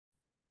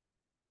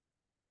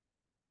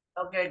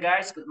Okay,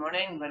 guys, good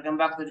morning.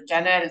 Welcome back to the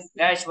channel.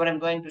 Guys, what I'm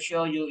going to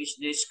show you is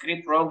the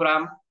script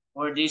program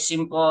for this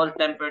simple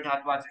tempered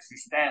hot water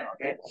system.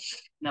 Okay.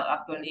 Now,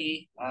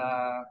 actually,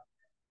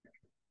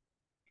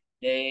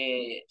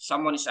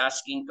 someone is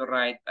asking to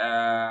write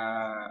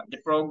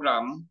the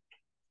program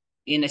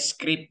in a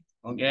script.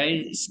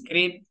 Okay,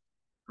 script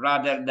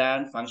rather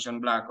than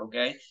function block.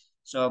 Okay.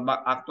 So,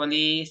 but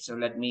actually, so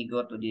let me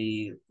go to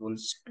the full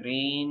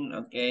screen.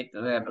 Okay,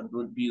 to have a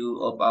good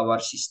view of our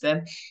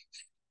system.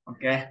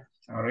 Okay,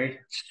 sorry.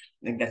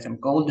 I got some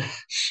cold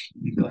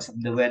because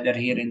of the weather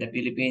here in the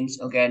Philippines.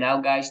 Okay, now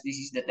guys, this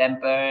is the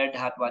tempered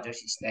hot water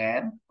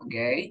system.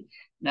 Okay,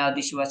 now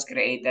this was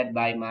created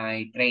by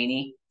my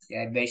trainee.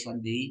 Okay, based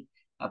on the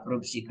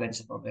approved sequence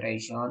of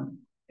operation.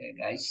 Okay,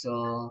 guys,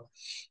 so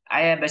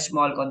I have a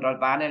small control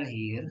panel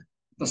here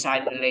to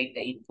simulate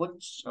the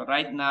inputs. So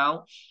right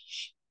now,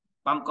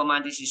 pump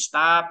command is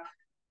stop,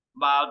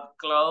 valve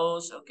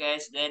close. Okay,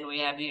 so then we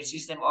have here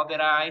system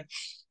override.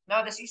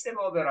 Now the system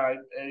override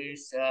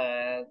is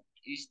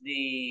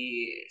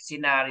the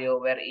scenario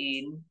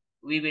wherein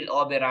we will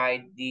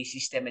override the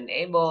system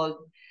enabled,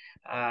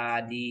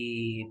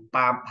 the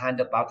pump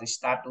handoff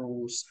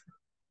status.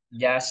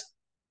 Just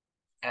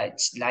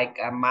it's like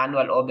a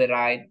manual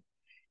override,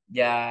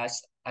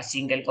 just a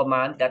single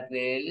command that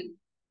will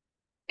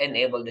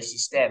enable the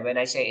system. When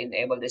I say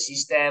enable the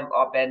system,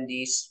 open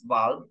this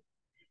valve.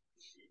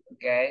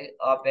 Okay,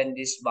 open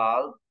this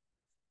valve,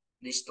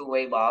 this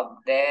two-way valve,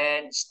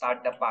 then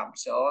start the pump.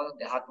 So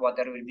the hot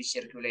water will be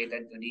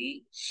circulated to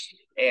the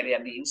area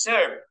being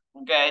served.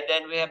 Okay,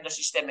 then we have the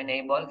system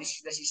enable. This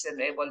is the system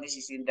enable. This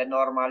is in the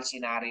normal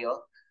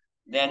scenario.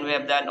 Then we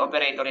have done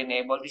operator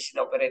enable. This is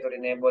the operator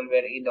enable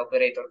wherein the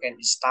operator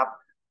can stop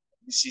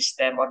the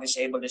system or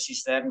disable the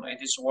system.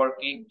 It is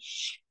working.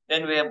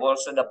 Then we have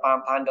also the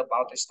pump handoff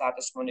out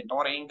status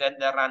monitoring, then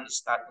the run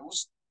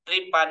status.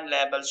 Trip-pan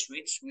level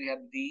switch. We have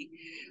the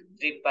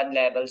trip-pan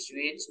level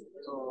switch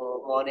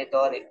to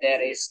monitor if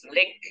there is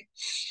leak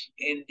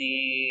in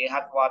the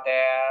hot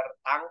water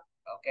tank.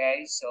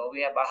 Okay, so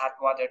we have a hot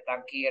water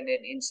tank here,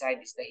 then inside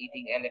is the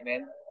heating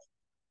element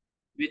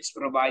which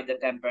provide the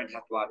tempered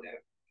hot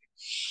water.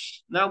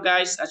 Now,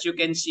 guys, as you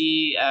can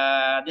see,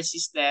 the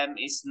system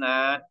is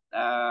not,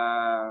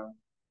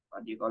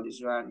 what do you call this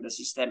one? The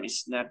system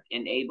is not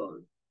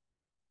enabled.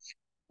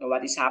 So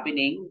what is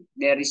happening?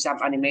 There is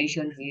some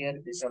animation here.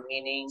 There's a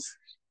meaning.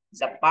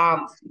 The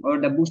pump or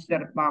the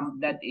booster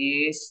pump that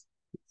is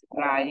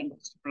trying to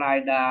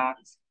supply the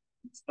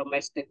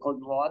domestic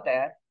cold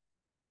water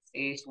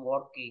is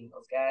working.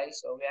 Okay,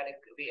 so we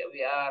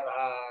are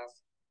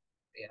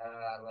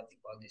what you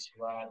call this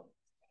one,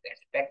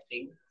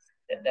 expecting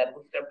that the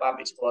booster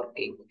pump is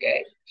working.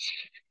 Okay,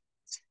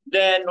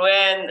 then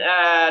when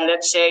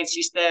let's say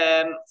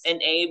system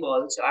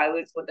enable, so I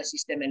will put a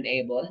system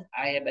enable.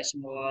 I have a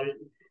small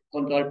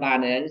control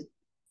panel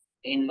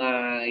in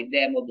my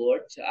demo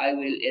board. So I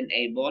will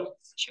enable,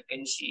 as you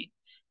can see.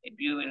 If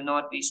you will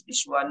notice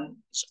this one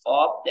is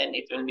off, then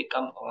it will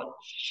become on.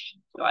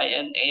 So I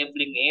am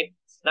enabling it.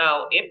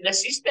 Now, if the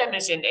system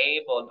is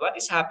enabled, what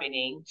is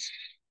happening?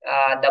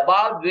 The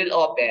valve will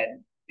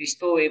open. This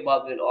two-way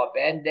valve will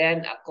open.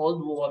 Then a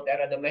cold water,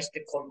 a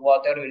domestic cold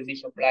water will be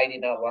supplied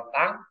in our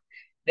tank.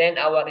 Then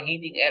our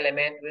heating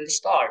element will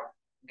start.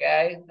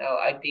 Okay. Now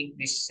I think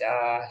this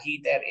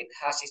heater, it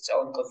has its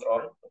own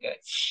control. Okay.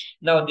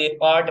 Now the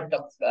part of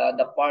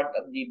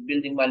the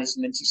building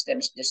management system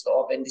is just to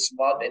open this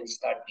valve and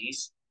start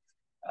this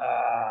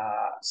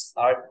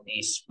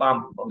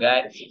pump.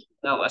 Okay.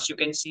 Now as you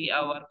can see,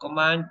 our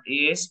command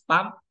is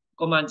pump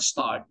command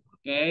start.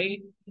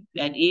 Okay.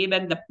 Then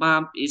even the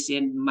pump is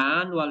in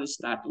manual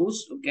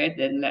status. Okay.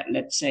 Then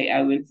let's say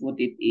I will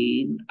put it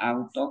in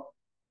auto.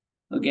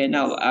 Okay.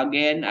 Now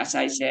again, as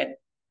I said,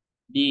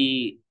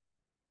 the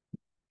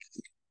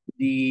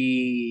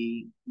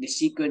the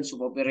sequence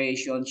of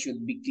operations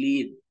should be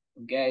clear.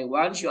 Okay,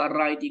 once you are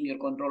writing your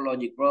control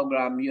logic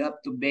program, you have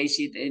to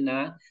base it in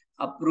a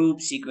approved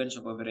sequence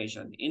of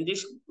operation. In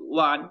this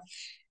one,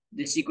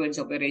 the sequence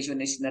operation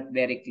is not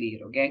very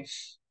clear. Okay,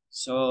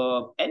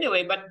 so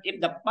anyway, but if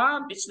the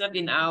pump is not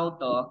in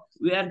auto,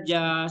 we are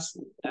just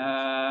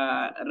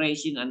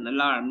raising an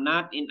alarm,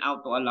 not in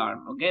auto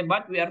alarm. Okay,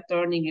 but we are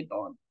turning it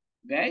on.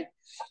 Okay.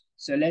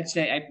 So let's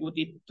say I put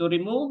it to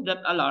remove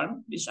that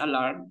alarm, this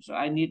alarm. So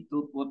I need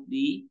to put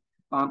the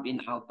pump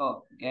in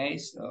auto. Okay.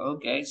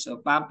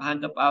 So pump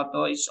handoff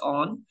auto is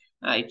on.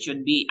 It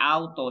should be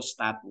auto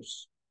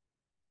status.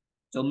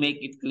 To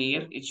make it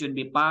clear, it should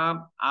be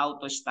pump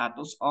auto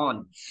status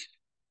on.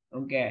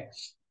 Okay.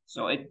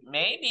 So it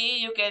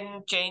maybe you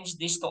can change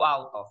this to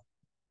auto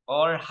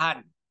or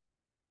hand.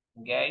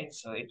 Okay.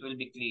 So it will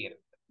be clear.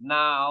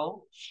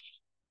 Now,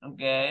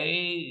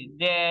 okay,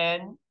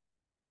 then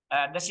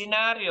the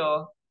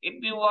scenario,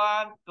 if you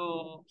want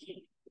to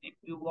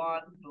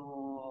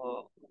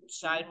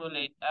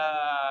simulate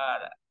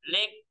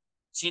leak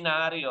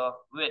scenario,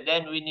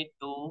 then we need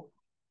to,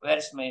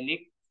 where's my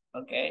leak?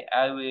 Okay,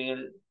 I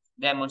will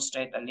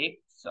demonstrate a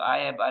leak. So I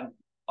have an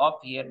off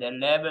here, the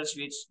level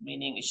switch,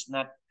 meaning is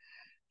not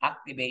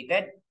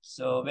activated.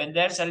 So when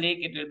there's a leak,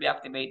 it will be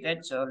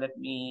activated. So let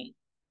me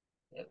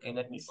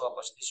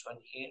focus this one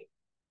here.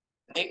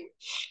 Leak.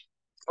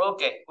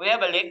 Okay, we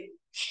have a leak.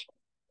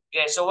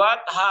 Okay, so what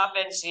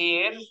happens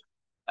here?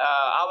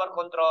 Our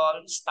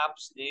control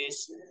stops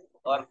this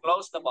or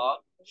close the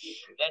valve.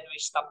 Then we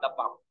stop the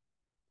pump.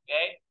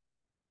 Okay,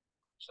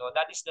 so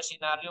that is the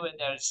scenario when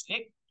there is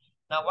leak.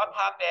 Now, what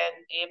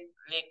happens if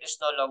leak is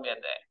no longer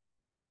there?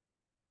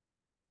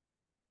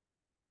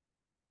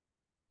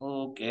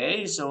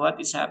 Okay, so what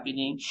is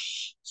happening?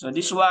 So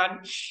this one,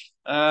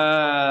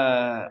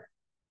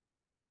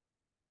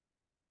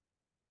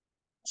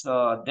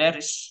 so there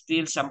is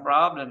still some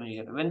problem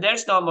here. When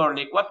there's no more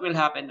leak, what will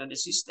happen to the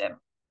system?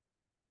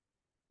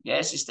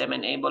 Yes, system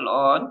enable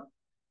on,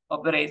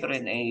 operator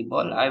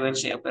enable. I will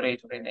say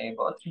operator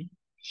enable.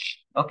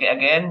 Okay,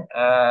 again,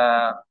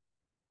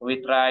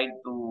 we try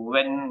to,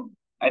 when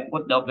I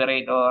put the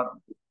operator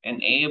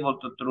enable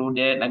to true,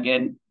 then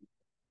again,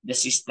 the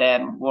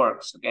system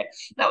works. Okay.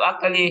 Now,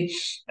 actually,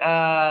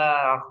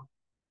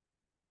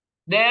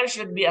 there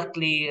should be a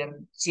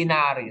clear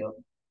scenario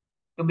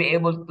to be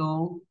able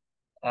to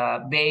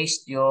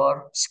base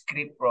your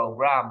script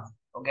program.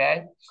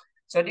 Okay.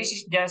 So this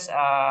is just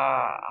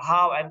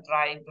how I'm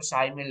trying to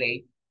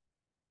simulate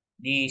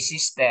the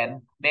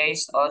system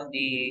based on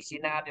the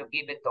scenario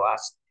given to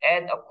us.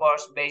 And of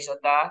course, based on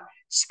the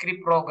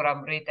script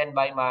program written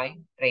by my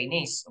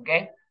trainees.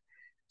 Okay.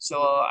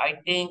 So I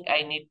think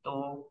I need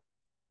to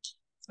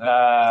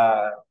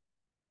uh,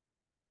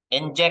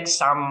 inject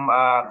some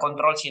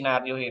control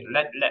scenario here.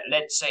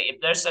 Let's say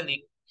if there's a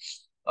leak,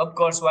 of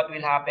course, what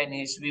will happen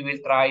is we will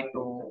try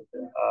to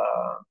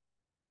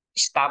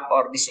stop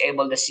or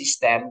disable the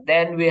system.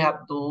 Then we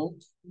have to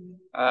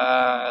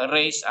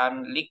raise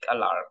an leak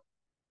alarm.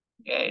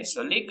 Okay,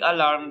 so leak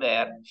alarm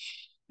there.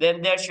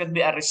 Then there should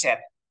be a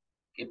reset.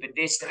 If it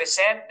is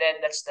reset, then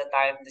that's the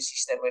time the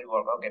system will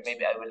work. Okay,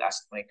 maybe I will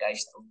ask my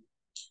guys to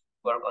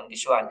work on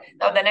this one.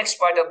 Now, the next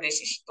part of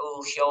this is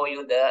to show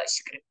you the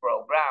script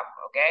program,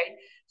 okay?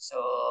 So,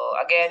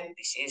 again,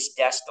 this is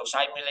just to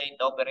simulate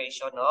the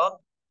operation of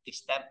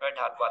this tempered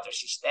hot water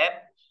system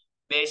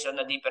based on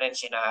a different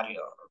scenario,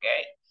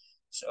 okay?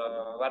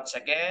 So, once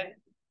again,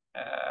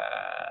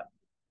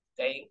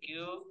 thank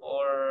you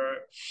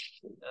for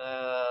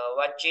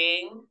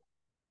watching.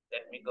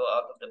 Let me go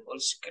out of the full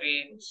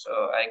screen so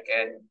I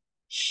can.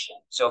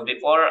 So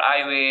before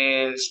I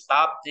will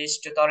stop this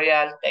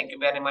tutorial, thank you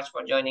very much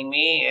for joining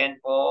me and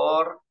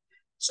for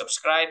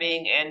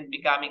subscribing and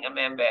becoming a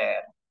member.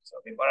 So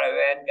before I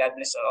went, God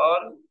bless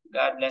all.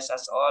 God bless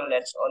us all.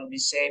 Let's all be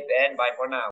safe and bye for now.